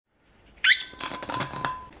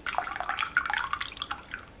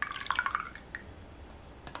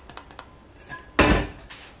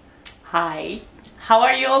Hi, how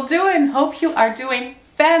are you all doing? Hope you are doing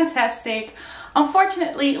fantastic.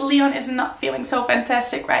 Unfortunately, Leon is not feeling so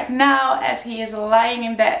fantastic right now as he is lying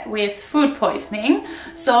in bed with food poisoning.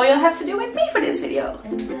 So you'll have to do with me for this video.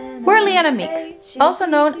 We're Leon and Monique, also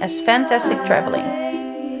known as VanTastic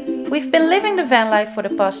Traveling. We've been living the van life for the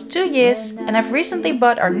past 2 years and have recently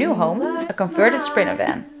bought our new home, a converted Sprinter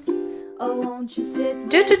van.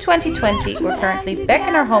 Due to 2020, we're currently back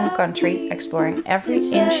in our home country, exploring every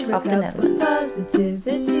inch of the Netherlands.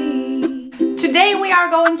 Today we are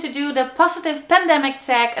going to do the Positive Pandemic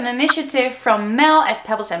Tag, an initiative from Mel at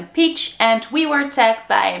Pebbles Peach, and we were tagged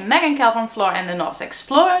by Meg and Cal from Floor and the North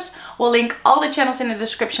Explorers. We'll link all the channels in the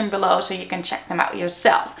description below so you can check them out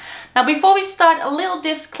yourself. Now before we start, a little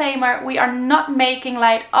disclaimer: we are not making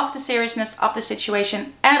light of the seriousness of the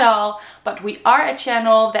situation at all, but we are a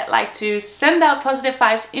channel that like to send out positive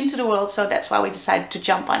vibes into the world, so that's why we decided to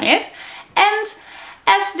jump on it. And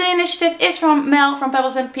as the initiative is from Mel from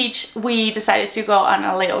Pebbles Peach, we decided to go on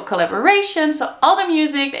a little collaboration, so all the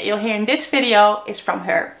music that you'll hear in this video is from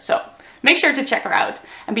her, so make sure to check her out.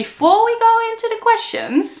 And before we go into the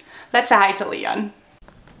questions, let's say hi to Leon.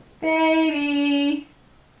 Baby!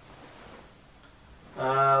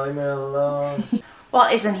 Leave me alone.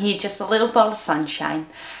 Well, isn't he just a little ball of sunshine?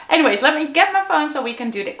 Anyways, let me get my phone so we can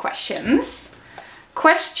do the questions.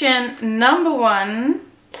 Question number 1.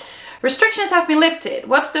 Restrictions have been lifted.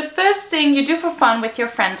 What's the first thing you do for fun with your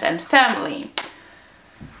friends and family?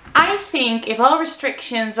 I think if all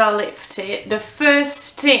restrictions are lifted, the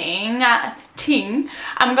first thing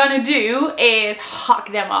I'm gonna do is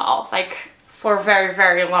hug them all, like for a very,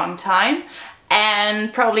 very long time.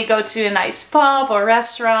 And probably go to a nice pub or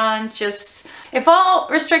restaurant. Just, if all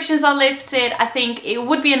restrictions are lifted, I think it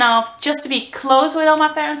would be enough just to be close with all my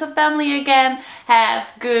parents and family again,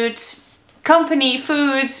 have good company,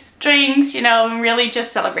 foods, drinks, you know, and really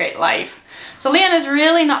just celebrate life. So Leon is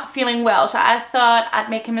really not feeling well, so I thought I'd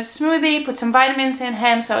make him a smoothie, put some vitamins in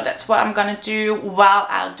him, so that's what I'm gonna do while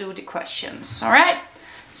I'll do the questions, alright?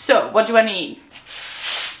 So, what do I need?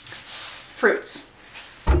 Fruits.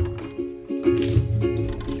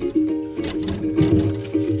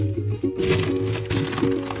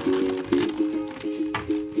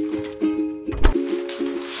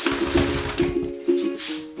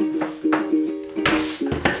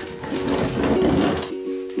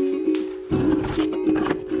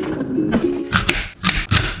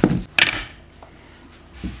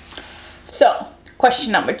 So,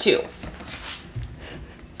 question number 2.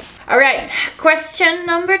 Alright, question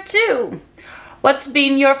number 2. What's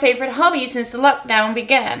been your favorite hobby since the lockdown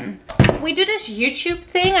began? We do this YouTube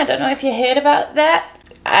thing, I don't know if you heard about that.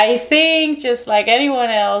 I think, just like anyone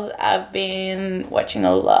else, I've been watching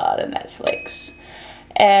a lot of Netflix.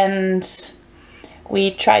 And we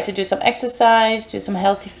try to do some exercise, do some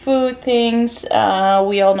healthy food things.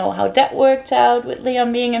 We all know how that worked out with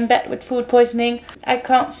Leon being in bed with food poisoning. I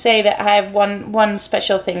can't say that I have one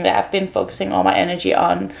special thing that I've been focusing all my energy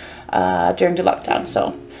on during the lockdown.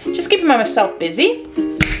 So just keeping myself busy.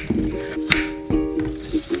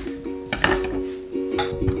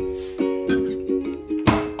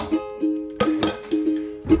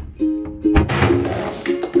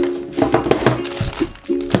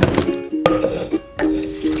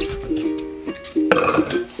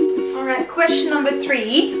 Question number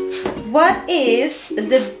 3. What is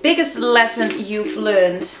the biggest lesson you've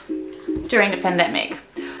learned during the pandemic?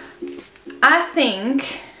 I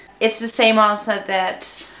think it's the same answer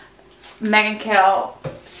that Meg and Cal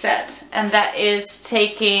said, and that is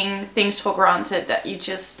taking things for granted that you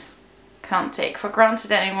just can't take for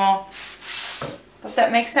granted anymore. Does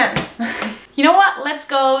that make sense? You know what? Let's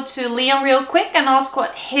go to Leon real quick and ask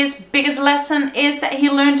what his biggest lesson is that he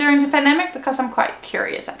learned during the pandemic, because I'm quite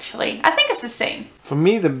curious actually. I think it's the same. For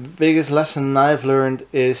me, the biggest lesson I've learned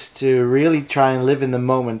is to really try and live in the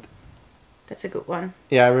moment. That's a good one.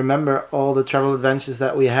 Yeah, I remember all the travel adventures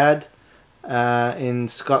that we had in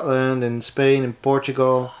Scotland, in Spain, in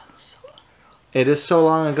Portugal. Oh, it's so long ago. It is so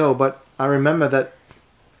long ago, but I remember that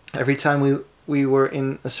every time we were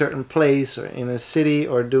in a certain place or in a city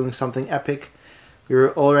or doing something epic, we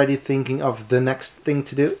were already thinking of the next thing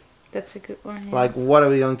to do. That's a good one. Yeah. Like, what are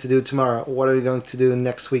we going to do tomorrow? What are we going to do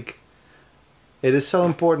next week? It is so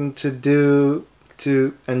important to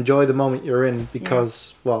enjoy the moment you're in,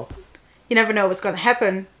 because, well, you never know what's going to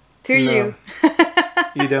happen to you.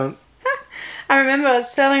 You don't. I remember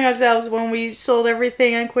us telling ourselves when we sold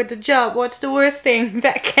everything and quit the job, what's the worst thing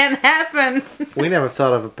that can happen? We never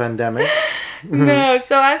thought of a pandemic. No,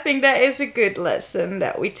 so I think that is a good lesson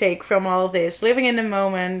that we take from all this. Living in the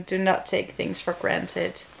moment, do not take things for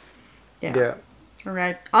granted. Yeah.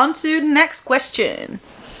 Alright, on to the next question.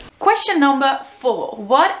 Question number 4.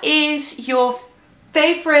 What is your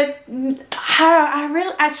favorite...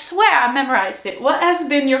 I swear I memorized it. What has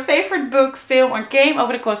been your favorite book, film or game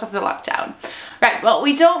over the course of the lockdown? Right, well,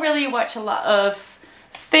 we don't really watch a lot of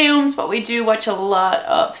films, but we do watch a lot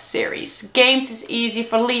of series. Games is easy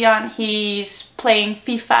for Leon. He's playing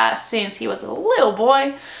FIFA since he was a little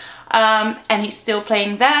boy, and he's still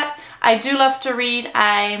playing that. I do love to read.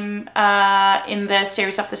 I'm in the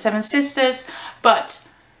series of the 7 Sisters, but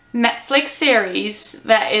Netflix series,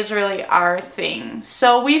 that is really our thing.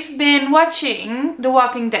 So we've been watching The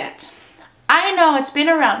Walking Dead. I know it's been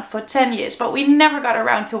around for 10 years, but we never got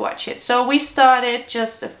around to watch it. So we started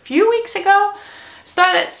just a few weeks ago.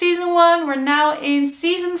 Started season 1, we're now in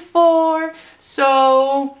season 4.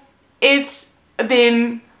 So it's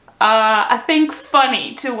been, I think,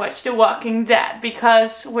 funny to watch The Walking Dead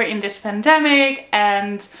because we're in this pandemic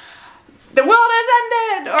and the world has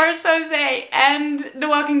ended, or so to say. And The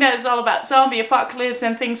Walking Dead is all about zombie apocalypse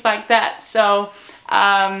and things like that. So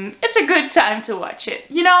it's a good time to watch it.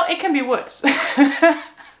 You know, it can be worse. Is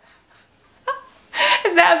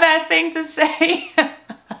that a bad thing to say?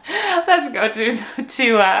 Let's go to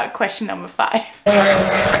question number 5.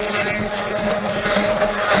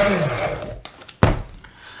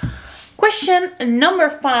 Question number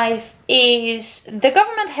 5 is: the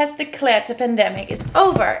government has declared the pandemic is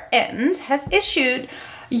over and has issued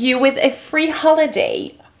you with a free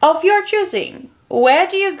holiday of your choosing. Where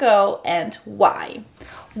do you go and why?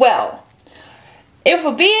 Well, if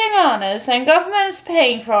we're being honest and government is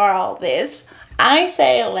paying for all this, I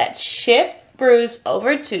say let's ship Bruce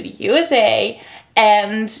over to the USA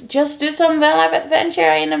and just do some vanlife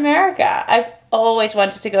adventure in America. I've always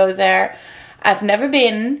wanted to go there. I've never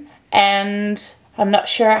been, and I'm not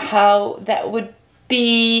sure how that would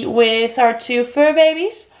be with our 2 fur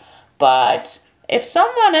babies. But if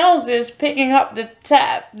someone else is picking up the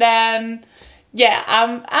tab, then yeah,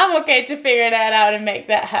 I'm okay to figure that out and make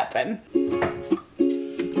that happen.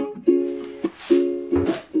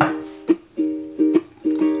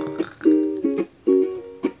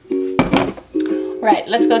 Right,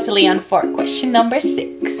 let's go to Leon for question number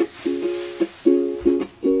 6. There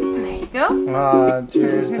you go. Ah,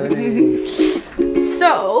 cheers, buddy.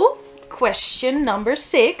 So, question number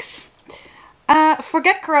 6.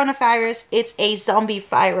 Forget coronavirus, it's a zombie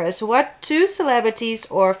virus. What 2 celebrities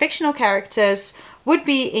or fictional characters would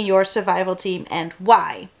be in your survival team and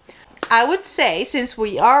why? I would say, since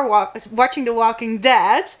we are watching The Walking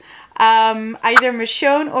Dead, either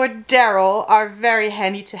Michonne or Daryl are very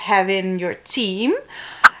handy to have in your team.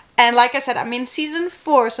 And like I said, I'm in season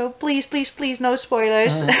 4, so please, please, please, no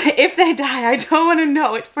spoilers. If they die, I don't want to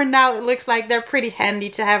know it. For now, it looks like they're pretty handy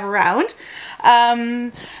to have around.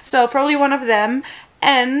 So probably one of them.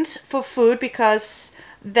 And for food, because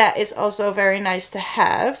that is also very nice to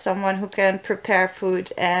have. Someone who can prepare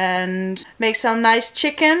food and make some nice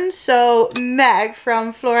chicken. So Meg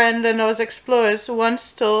from Flora and the Nose Explorers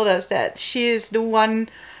once told us that she is the one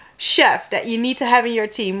chef that you need to have in your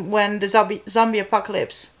team when the zombie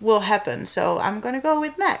apocalypse will happen. So I'm gonna go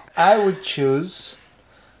with Meg. I would choose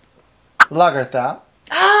Lagertha.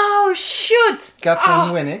 Oh shoot!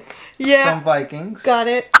 Catherine Winnick from Vikings. Got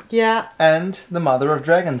it. Yeah. And the Mother of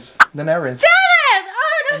Dragons, Daenerys. Damn it!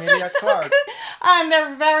 Oh, those Emilia are so Clarke. good. And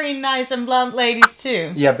they're very nice and blonde ladies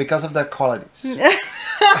too. Yeah, because of their qualities.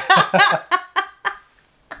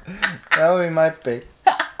 That would be my pick.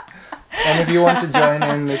 And if you want to join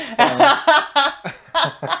in, it's fine.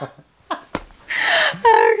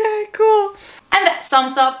 Okay, cool. And that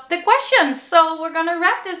sums up the questions. So we're gonna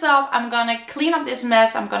wrap this up. I'm gonna clean up this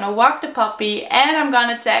mess. I'm gonna walk the puppy, and I'm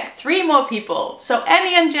gonna tag 3 more people. So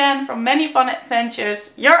Annie and Jen from Many Fun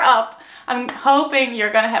Adventures, you're up. I'm hoping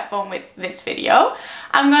you're gonna have fun with this video.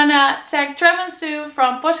 I'm gonna tag Trev and Sue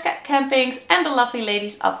from Postcat Campings and the lovely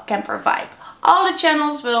ladies of Camper Vibe. All the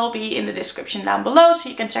channels will be in the description down below, so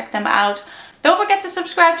you can check them out. Don't forget to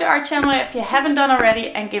subscribe to our channel if you haven't done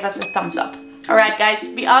already, and give us a thumbs up. Alright guys,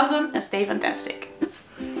 be awesome and stay fantastic.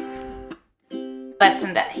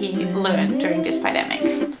 Lesson that he learned during this pandemic.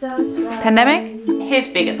 His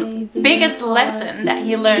biggest lesson that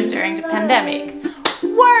he learned during the pandemic.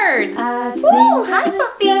 Words! Woo! Hi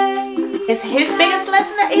puppy! Is his biggest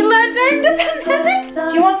lesson that he learned during the pandemic?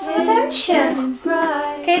 Do you want some attention?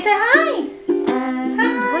 Okay, say hi!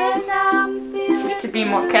 Hi! Need to be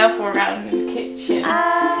more careful around in the kitchen.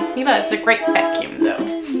 You know, it's a great vacuum though.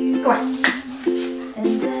 Kom maar.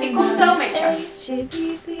 Ik kom zo met je.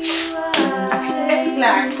 Oké, even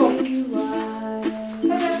klaar. Kom.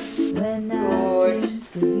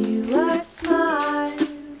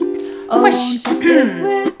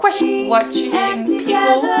 Good. Question. Watching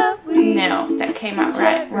people No, that came out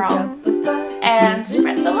wrong. And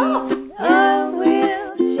spread the love.